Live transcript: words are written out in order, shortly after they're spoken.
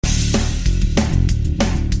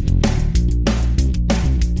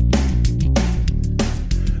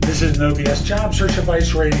No BS Job Search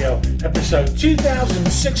Advice Radio, episode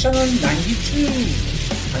 2692.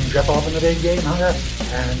 I'm Jeff Altman, the Big Game Hunter,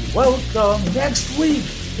 and welcome. Next week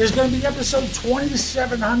is going to be episode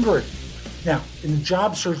 2700. Now, in the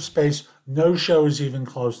job search space, no show is even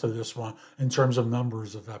close to this one in terms of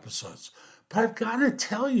numbers of episodes. But I've got to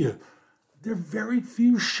tell you, there are very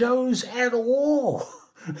few shows at all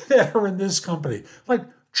that are in this company. Like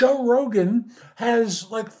Joe Rogan has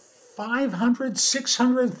like 500,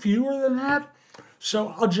 600 fewer than that.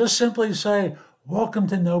 So I'll just simply say, welcome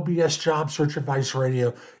to No BS Job Search Advice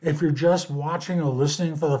Radio. If you're just watching or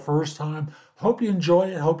listening for the first time, hope you enjoy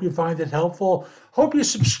it. Hope you find it helpful. Hope you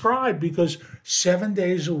subscribe, because 7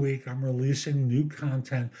 days a week I'm releasing new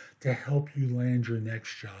content to help you land your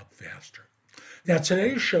next job faster. Now,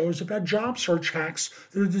 today's show is about job search hacks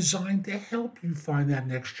that are designed to help you find that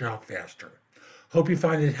next job faster. Hope you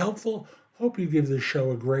find it helpful. Hope you give this show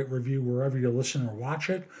a great review wherever you listen or watch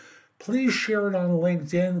it. Please share it on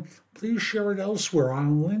LinkedIn. Please share it elsewhere.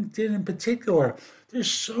 On LinkedIn in particular, there's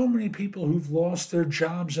so many people who've lost their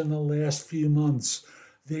jobs in the last few months.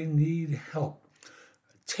 They need help.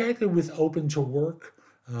 Tag it with Open to Work,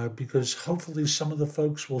 because hopefully some of the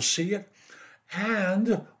folks will see it.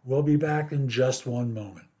 And we'll be back in just one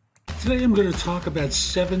moment. Today I'm going to talk about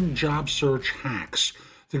 7 job search hacks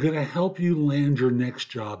that are going to help you land your next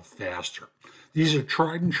job faster. These are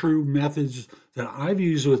tried and true methods that I've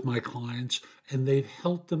used with my clients, and they've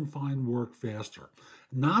helped them find work faster.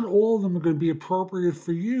 Not all of them are going to be appropriate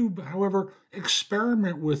for you, but however,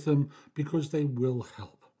 experiment with them because they will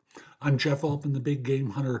help. I'm Jeff Altman, the Big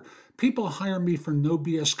Game Hunter. People hire me for no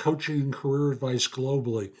BS coaching and career advice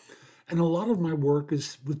globally. And a lot of my work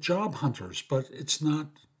is with job hunters, but it's not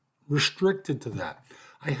restricted to that.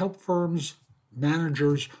 I help firms,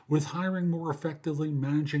 managers with hiring more effectively,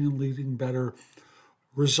 managing and leading better,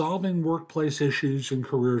 resolving workplace issues and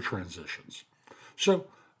career transitions. So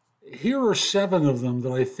here are 7 of them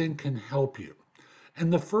that I think can help you.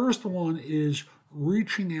 And the first one is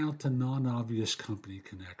reaching out to non-obvious company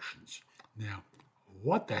connections. Now,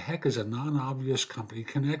 what the heck is a non-obvious company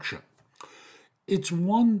connection? It's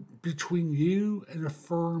one between you and a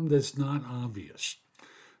firm that's not obvious.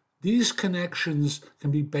 These connections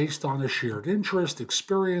can be based on a shared interest,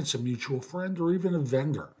 experience, a mutual friend, or even a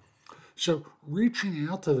vendor. So reaching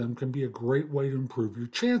out to them can be a great way to improve your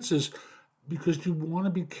chances, because you want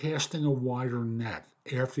to be casting a wider net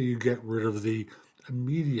after you get rid of the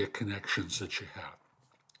immediate connections that you have.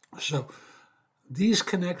 So these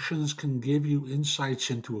connections can give you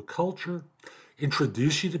insights into a culture,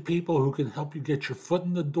 introduce you to people who can help you get your foot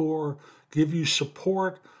in the door, give you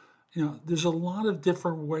support. There's a lot of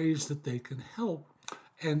different ways that they can help.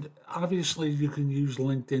 And obviously you can use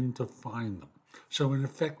LinkedIn to find them. So in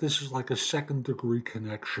effect, this is like a second-degree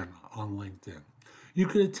connection on LinkedIn. You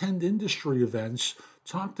could attend industry events,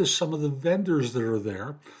 talk to some of the vendors that are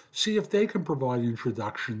there, see if they can provide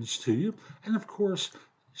introductions to you, and of course,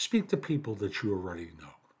 speak to people that you already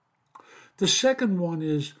know. The second one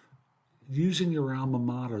is using your alma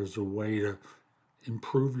mater as a way to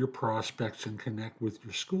improve your prospects and connect with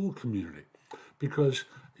your school community, because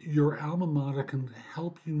your alma mater can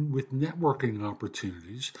help you with networking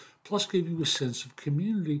opportunities, plus give you a sense of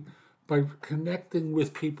community by connecting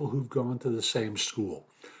with people who've gone to the same school.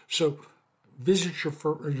 So visit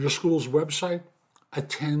your school's website,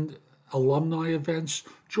 attend alumni events,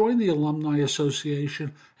 join the Alumni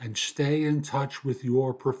Association, and stay in touch with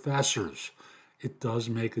your professors. It does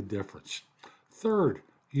make a difference. Third,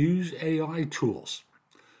 use AI tools.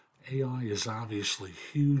 AI is obviously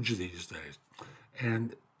huge these days,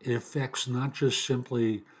 and it affects not just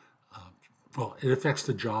simply, it affects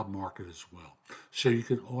the job market as well. So you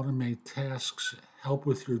can automate tasks, help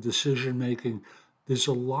with your decision making. There's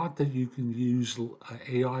a lot that you can use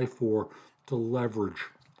AI for to leverage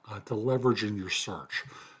in your search.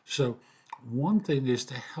 So one thing is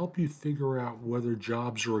to help you figure out whether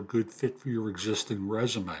jobs are a good fit for your existing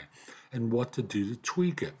resume and what to do to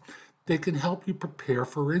tweak it. They can help you prepare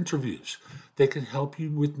for interviews. They can help you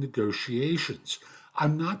with negotiations.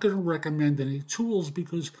 I'm not going to recommend any tools,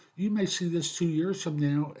 because you may see this 2 years from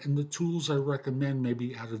now and the tools I recommend may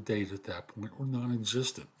be out of date at that point or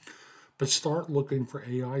non-existent. But start looking for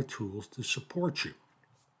AI tools to support you.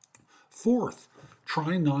 Fourth,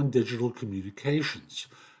 try non-digital communications.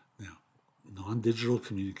 Now, non-digital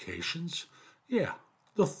communications? Yeah,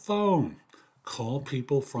 the phone. Call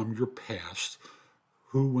people from your past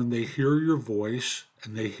who, when they hear your voice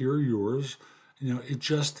and they hear yours, it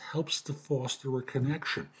just helps to foster a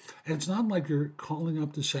connection. And it's not like you're calling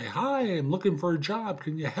up to say, hi, I'm looking for a job.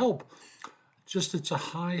 Can you help? Just it's a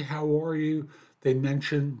hi, how are you? They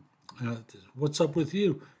mention, what's up with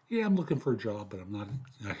you? yeah, I'm looking for a job, but I'm not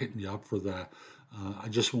hitting you up for that. I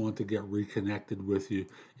just want to get reconnected with you.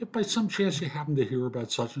 If by some chance you happen to hear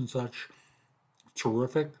about such and such,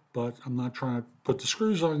 terrific, but I'm not trying to put the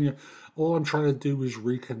screws on you. All I'm trying to do is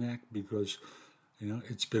reconnect because,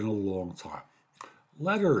 it's been a long time.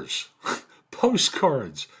 Letters,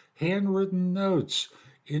 postcards, handwritten notes,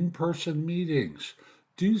 in-person meetings.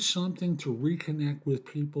 Do something to reconnect with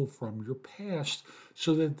people from your past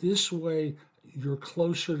so that this way you're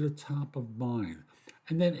closer to top of mind.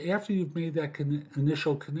 And then after you've made that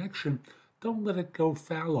initial connection, don't let it go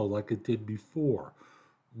fallow like it did before.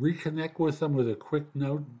 Reconnect with them with a quick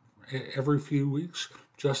note every few weeks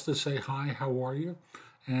just to say, hi, how are you?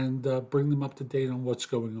 And bring them up to date on what's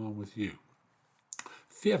going on with you.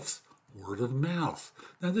 Fifth, word of mouth.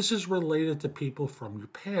 Now, this is related to people from your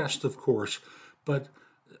past, of course, but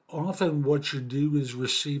often what you do is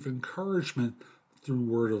receive encouragement through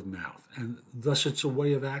word of mouth. And thus, it's a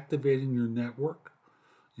way of activating your network.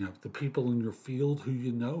 The people in your field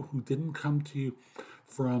who didn't come to you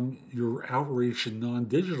from your outreach in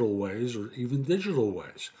non-digital ways or even digital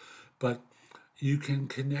ways. But you can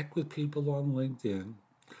connect with people on LinkedIn,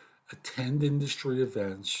 attend industry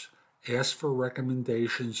events, ask for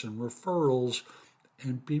recommendations and referrals,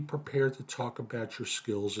 and be prepared to talk about your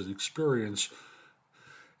skills and experience.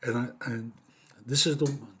 And this is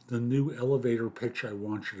the new elevator pitch I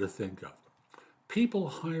want you to think of. People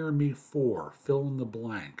hire me for fill in the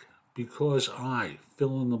blank because I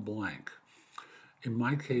fill in the blank. In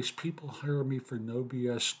my case, people hire me for no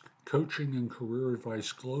BS coaching and career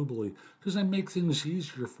advice globally because I make things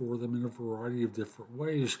easier for them in a variety of different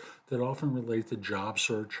ways that often relate to job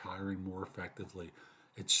search, hiring more effectively,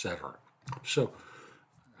 etc. So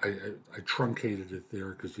I truncated it there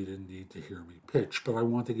because you didn't need to hear me pitch, but I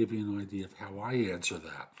want to give you an idea of how I answer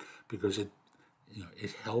that because it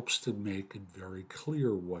helps to make it very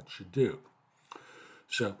clear what you do.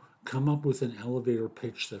 So come up with an elevator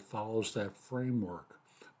pitch that follows that framework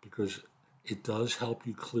because it does help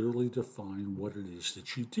you clearly define what it is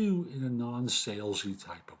that you do in a non-salesy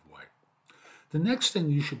type of way. The next thing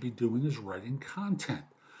you should be doing is writing content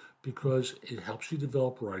because it helps you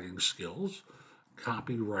develop writing skills,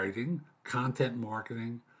 copywriting, content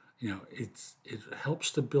marketing. It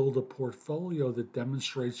helps to build a portfolio that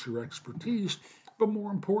demonstrates your expertise, but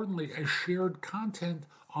more importantly, as shared content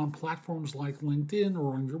on platforms like LinkedIn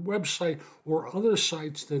or on your website or other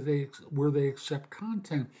sites where they accept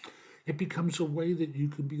content, it becomes a way that you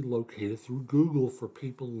can be located through Google for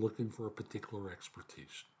people looking for a particular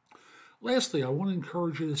expertise. Lastly, I want to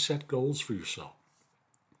encourage you to set goals for yourself.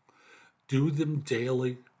 Do them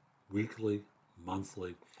daily, weekly,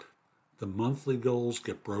 monthly. The monthly goals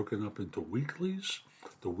get broken up into weeklies,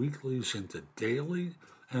 the weeklies into daily,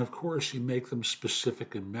 and of course you make them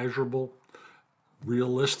specific and measurable,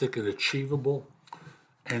 realistic and achievable.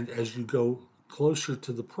 And as you go closer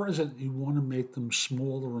to the present, you want to make them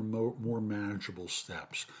smaller and more manageable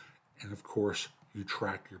steps. And of course, you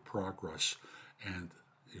track your progress and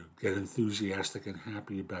get enthusiastic and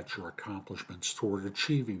happy about your accomplishments toward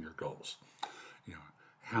achieving your goals.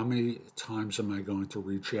 How many times am I going to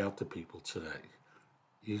reach out to people today,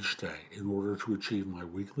 each day, in order to achieve my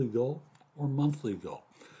weekly goal or monthly goal?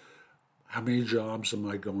 How many jobs am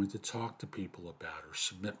I going to talk to people about or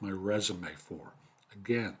submit my resume for?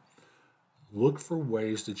 Again, look for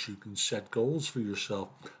ways that you can set goals for yourself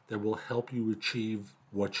that will help you achieve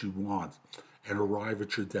what you want and arrive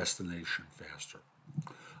at your destination faster.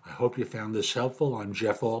 I hope you found this helpful. I'm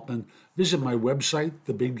Jeff Altman. Visit my website,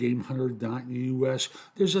 thebiggamehunter.us.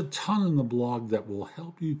 There's a ton in the blog that will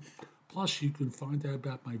help you. Plus, you can find out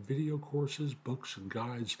about my video courses, books, and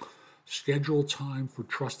guides. Schedule time for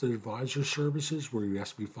trusted advisor services where you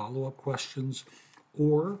ask me follow-up questions.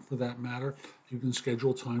 Or, for that matter, you can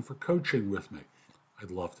schedule time for coaching with me. I'd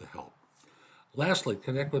love to help. Lastly,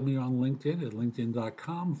 connect with me on LinkedIn at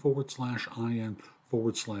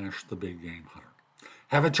linkedin.com/IN/The Big Game Hunter.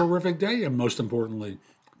 Have a terrific day, and most importantly,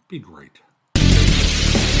 be great.